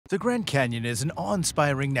The Grand Canyon is an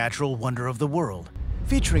awe-inspiring natural wonder of the world,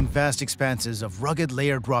 featuring vast expanses of rugged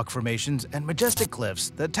layered rock formations and majestic cliffs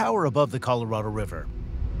that tower above the Colorado River.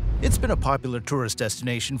 It's been a popular tourist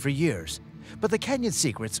destination for years, but the canyon's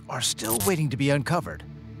secrets are still waiting to be uncovered.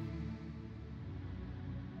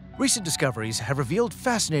 Recent discoveries have revealed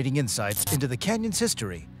fascinating insights into the canyon's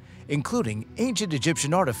history, including ancient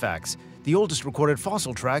Egyptian artifacts, the oldest recorded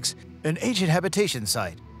fossil tracks, an ancient habitation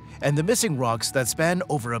site, and the missing rocks that span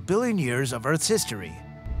over 1 billion years of Earth's history.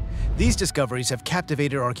 These discoveries have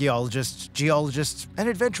captivated archaeologists, geologists, and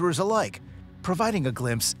adventurers alike, providing a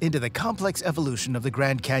glimpse into the complex evolution of the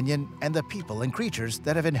Grand Canyon and the people and creatures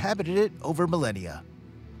that have inhabited it over millennia.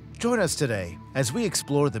 Join us today as we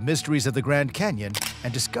explore the mysteries of the Grand Canyon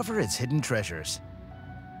and discover its hidden treasures.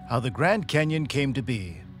 How the Grand Canyon came to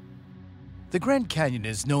be. The Grand Canyon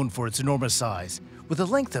is known for its enormous size, with a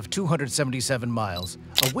length of 277 miles,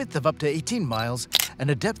 a width of up to 18 miles, and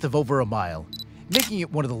a depth of over a mile, making it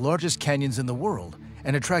one of the largest canyons in the world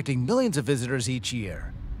and attracting millions of visitors each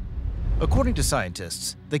year. According to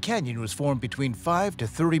scientists, the canyon was formed between 5 to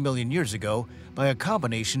 30 million years ago by a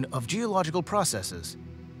combination of geological processes.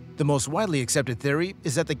 The most widely accepted theory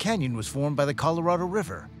is that the canyon was formed by the Colorado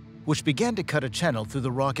River, which began to cut a channel through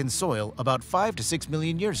the rock and soil about 5 to 6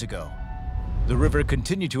 million years ago. The river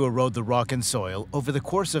continued to erode the rock and soil over the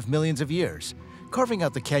course of millions of years, carving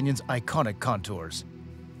out the canyon's iconic contours.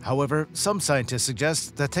 However, some scientists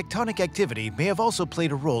suggest that tectonic activity may have also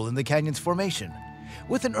played a role in the canyon's formation,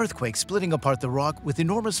 with an earthquake splitting apart the rock with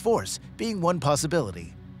enormous force being one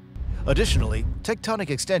possibility. Additionally,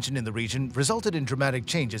 tectonic extension in the region resulted in dramatic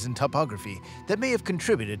changes in topography that may have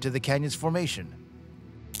contributed to the canyon's formation.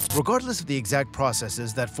 Regardless of the exact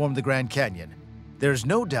processes that formed the Grand Canyon, there is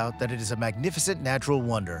no doubt that it is a magnificent natural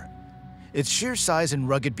wonder. Its sheer size and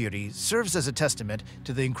rugged beauty serves as a testament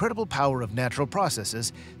to the incredible power of natural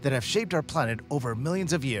processes that have shaped our planet over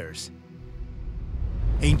millions of years.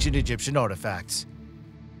 Ancient Egyptian artifacts.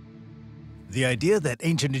 The idea that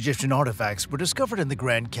ancient Egyptian artifacts were discovered in the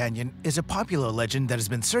Grand Canyon is a popular legend that has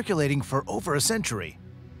been circulating for over a century.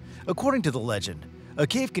 According to the legend, a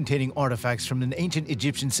cave containing artifacts from an ancient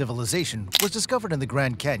Egyptian civilization was discovered in the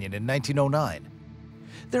Grand Canyon in 1909.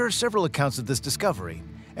 There are several accounts of this discovery,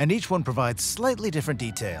 and each one provides slightly different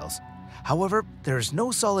details. However, there is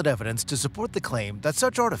no solid evidence to support the claim that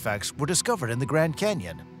such artifacts were discovered in the Grand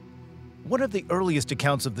Canyon. One of the earliest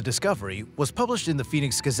accounts of the discovery was published in the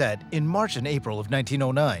Phoenix Gazette in March and April of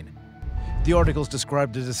 1909. The articles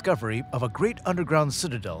described the discovery of a great underground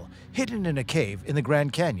citadel hidden in a cave in the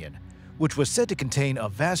Grand Canyon, which was said to contain a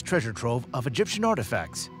vast treasure trove of Egyptian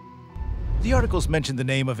artifacts. The articles mentioned the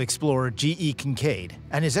name of explorer G.E. Kincaid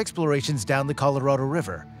and his explorations down the Colorado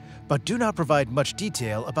River, but do not provide much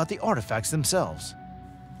detail about the artifacts themselves.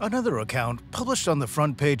 Another account, published on the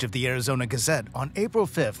front page of the Arizona Gazette on April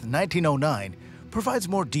 5, 1909, provides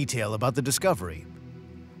more detail about the discovery.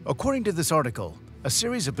 According to this article, a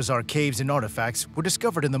series of bizarre caves and artifacts were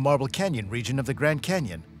discovered in the Marble Canyon region of the Grand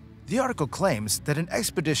Canyon. The article claims that an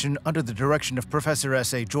expedition under the direction of Professor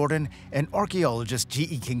S.A. Jordan and archaeologist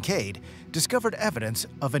G.E. Kincaid discovered evidence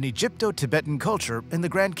of an Egypto-Tibetan culture in the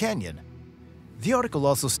Grand Canyon. The article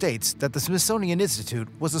also states that the Smithsonian Institute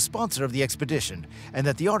was a sponsor of the expedition and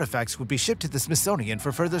that the artifacts would be shipped to the Smithsonian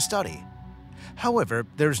for further study. However,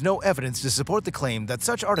 there is no evidence to support the claim that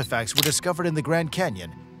such artifacts were discovered in the Grand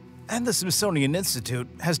Canyon, and the Smithsonian Institute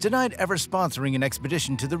has denied ever sponsoring an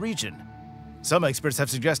expedition to the region. Some experts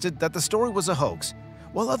have suggested that the story was a hoax,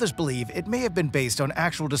 while others believe it may have been based on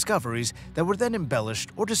actual discoveries that were then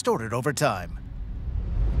embellished or distorted over time.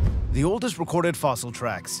 The oldest recorded fossil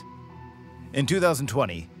tracks. In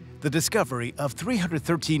 2020, the discovery of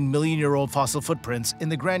 313 million-year-old fossil footprints in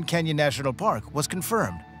the Grand Canyon National Park was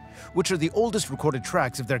confirmed, which are the oldest recorded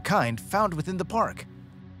tracks of their kind found within the park.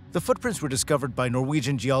 The footprints were discovered by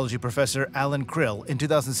Norwegian geology professor Alan Krill in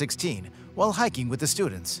 2016 while hiking with the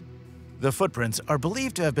students. The footprints are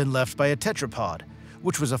believed to have been left by a tetrapod,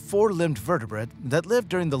 which was a four-limbed vertebrate that lived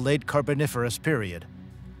during the late Carboniferous period.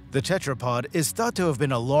 The tetrapod is thought to have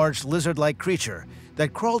been a large lizard-like creature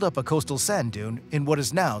that crawled up a coastal sand dune in what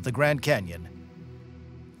is now the Grand Canyon.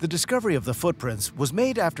 The discovery of the footprints was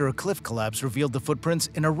made after a cliff collapse revealed the footprints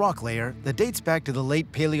in a rock layer that dates back to the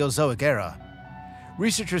late Paleozoic era.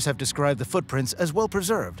 Researchers have described the footprints as well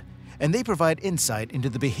preserved, and they provide insight into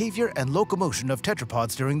the behavior and locomotion of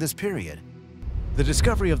tetrapods during this period. The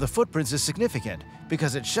discovery of the footprints is significant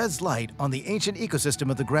because it sheds light on the ancient ecosystem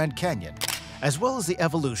of the Grand Canyon, as well as the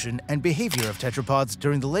evolution and behavior of tetrapods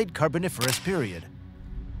during the late Carboniferous period.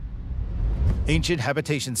 Ancient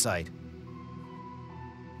habitation site.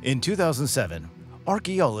 In 2007,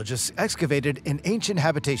 archaeologists excavated an ancient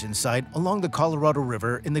habitation site along the Colorado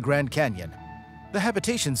River in the Grand Canyon. The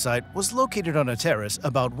habitation site was located on a terrace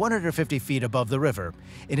about 150 feet above the river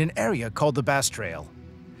in an area called the Bass Trail.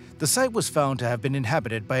 The site was found to have been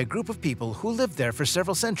inhabited by a group of people who lived there for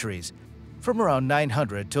several centuries, from around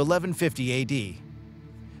 900 to 1150 AD.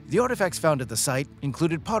 The artifacts found at the site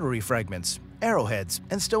included pottery fragments, arrowheads,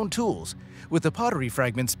 and stone tools, with the pottery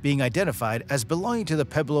fragments being identified as belonging to the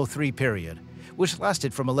Pueblo III period, which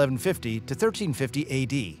lasted from 1150 to 1350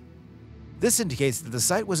 AD. This indicates that the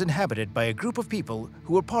site was inhabited by a group of people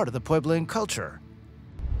who were part of the Puebloan culture.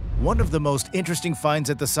 One of the most interesting finds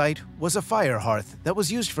at the site was a fire hearth that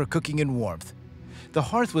was used for cooking and warmth. The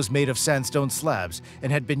hearth was made of sandstone slabs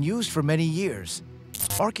and had been used for many years.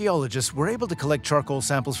 Archaeologists were able to collect charcoal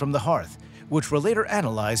samples from the hearth, which were later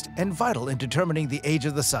analyzed and vital in determining the age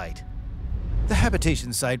of the site. The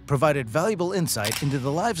habitation site provided valuable insight into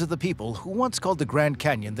the lives of the people who once called the Grand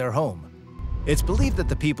Canyon their home. It's believed that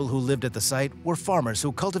the people who lived at the site were farmers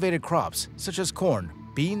who cultivated crops such as corn,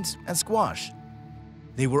 beans, and squash.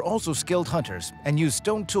 They were also skilled hunters and used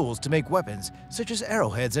stone tools to make weapons such as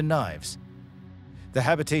arrowheads and knives. The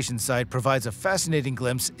habitation site provides a fascinating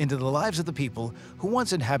glimpse into the lives of the people who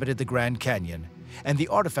once inhabited the Grand Canyon, and the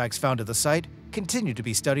artifacts found at the site continue to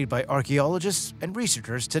be studied by archaeologists and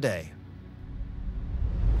researchers today.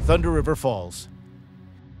 Thunder River Falls.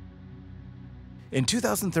 In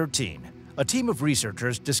 2013, a team of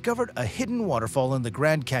researchers discovered a hidden waterfall in the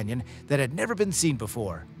Grand Canyon that had never been seen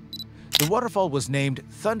before. The waterfall was named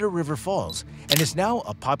Thunder River Falls and is now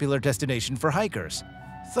a popular destination for hikers.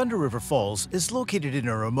 Thunder River Falls is located in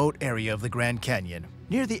a remote area of the Grand Canyon,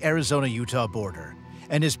 near the Arizona-Utah border,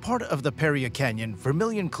 and is part of the Paria Canyon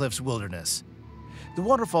Vermilion Cliffs Wilderness. The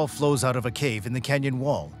waterfall flows out of a cave in the canyon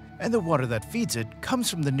wall, and the water that feeds it comes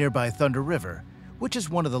from the nearby Thunder River, which is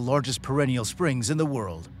one of the largest perennial springs in the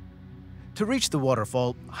world. To reach the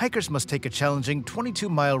waterfall, hikers must take a challenging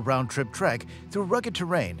 22-mile round-trip trek through rugged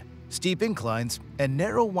terrain, steep inclines, and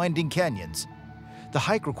narrow winding canyons. The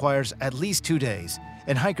hike requires at least 2 days,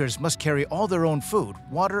 and hikers must carry all their own food,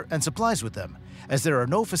 water, and supplies with them, as there are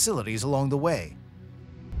no facilities along the way.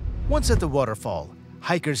 Once at the waterfall,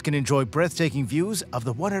 hikers can enjoy breathtaking views of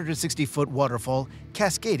the 160-foot waterfall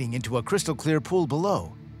cascading into a crystal-clear pool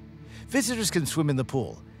below. Visitors can swim in the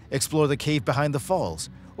pool, explore the cave behind the falls,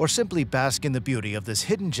 or simply bask in the beauty of this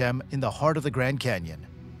hidden gem in the heart of the Grand Canyon.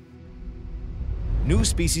 New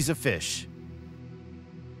species of fish.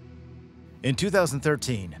 In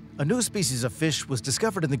 2013, a new species of fish was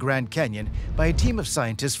discovered in the Grand Canyon by a team of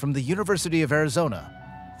scientists from the University of Arizona.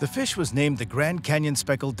 The fish was named the Grand Canyon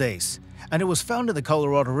speckled dace, and it was found in the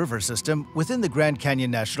Colorado River system within the Grand Canyon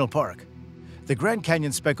National Park. The Grand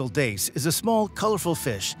Canyon speckled dace is a small, colorful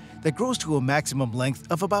fish that grows to a maximum length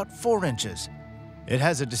of about 4 inches. It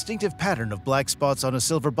has a distinctive pattern of black spots on a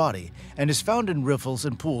silver body and is found in riffles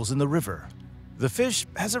and pools in the river. The fish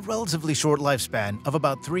has a relatively short lifespan of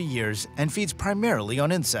about 3 years and feeds primarily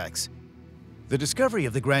on insects. The discovery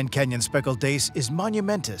of the Grand Canyon speckled dace is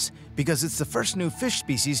monumentous because it's the first new fish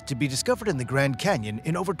species to be discovered in the Grand Canyon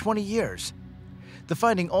in over 20 years. The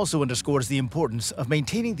finding also underscores the importance of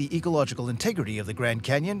maintaining the ecological integrity of the Grand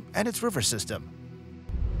Canyon and its river system.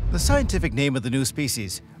 The scientific name of the new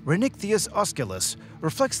species, Rhinichthyus osculus,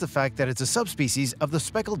 reflects the fact that it's a subspecies of the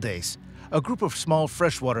speckled dace, a group of small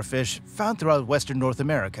freshwater fish found throughout western North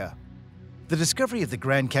America. The discovery of the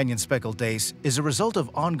Grand Canyon speckled dace is a result of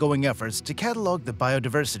ongoing efforts to catalog the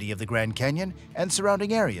biodiversity of the Grand Canyon and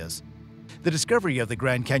surrounding areas. The discovery of the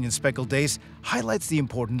Grand Canyon speckled dace highlights the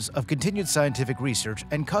importance of continued scientific research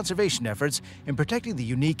and conservation efforts in protecting the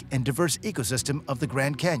unique and diverse ecosystem of the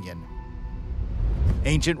Grand Canyon.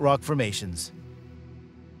 Ancient rock formations.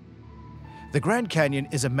 The Grand Canyon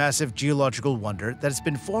is a massive geological wonder that has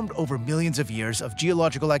been formed over millions of years of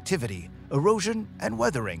geological activity, erosion, and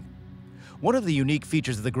weathering. One of the unique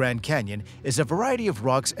features of the Grand Canyon is a variety of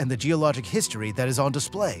rocks and the geologic history that is on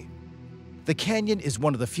display. The canyon is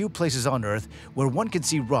one of the few places on Earth where one can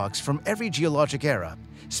see rocks from every geologic era,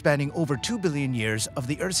 spanning over 2 billion years of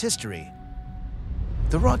the Earth's history.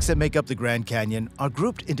 The rocks that make up the Grand Canyon are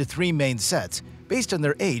grouped into 3 main sets based on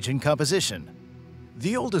their age and composition.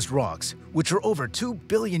 The oldest rocks, which are over 2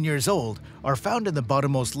 billion years old, are found in the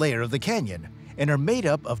bottommost layer of the canyon and are made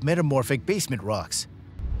up of metamorphic basement rocks.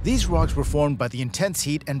 These rocks were formed by the intense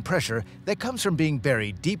heat and pressure that comes from being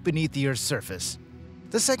buried deep beneath the Earth's surface.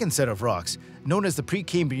 The second set of rocks, known as the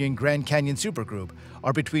Precambrian Grand Canyon supergroup,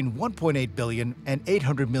 are between 1.8 billion and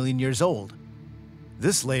 800 million years old.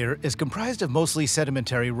 This layer is comprised of mostly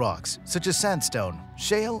sedimentary rocks, such as sandstone,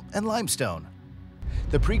 shale, and limestone.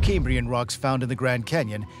 The Precambrian rocks found in the Grand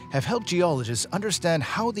Canyon have helped geologists understand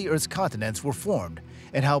how the Earth's continents were formed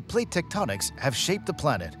and how plate tectonics have shaped the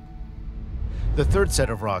planet. The third set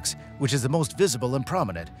of rocks, which is the most visible and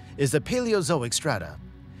prominent, is the Paleozoic strata.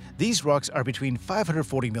 These rocks are between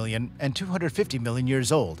 540 million and 250 million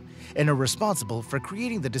years old and are responsible for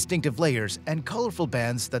creating the distinctive layers and colorful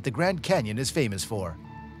bands that the Grand Canyon is famous for.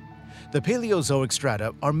 The Paleozoic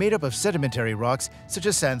strata are made up of sedimentary rocks such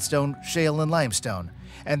as sandstone, shale, and limestone,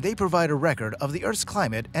 and they provide a record of the Earth's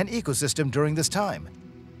climate and ecosystem during this time.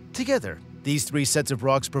 Together, these three sets of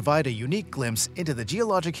rocks provide a unique glimpse into the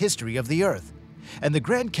geologic history of the Earth, and the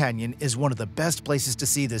Grand Canyon is one of the best places to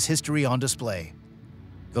see this history on display.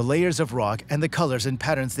 The layers of rock and the colors and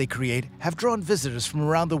patterns they create have drawn visitors from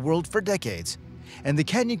around the world for decades, and the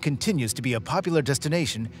canyon continues to be a popular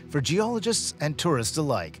destination for geologists and tourists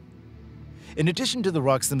alike. In addition to the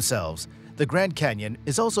rocks themselves, the Grand Canyon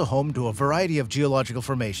is also home to a variety of geological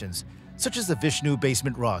formations, such as the Vishnu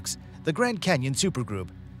Basement Rocks, the Grand Canyon Supergroup,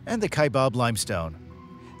 and the Kaibab Limestone.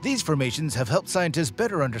 These formations have helped scientists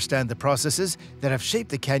better understand the processes that have shaped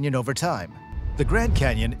the canyon over time. The Grand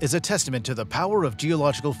Canyon is a testament to the power of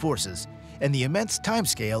geological forces and the immense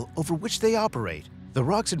timescale over which they operate. The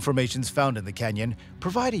rocks and formations found in the canyon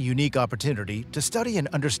provide a unique opportunity to study and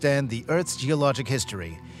understand the Earth's geologic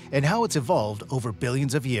history and how it's evolved over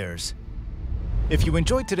billions of years. If you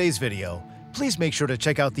enjoyed today's video, please make sure to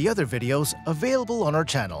check out the other videos available on our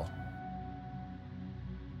channel.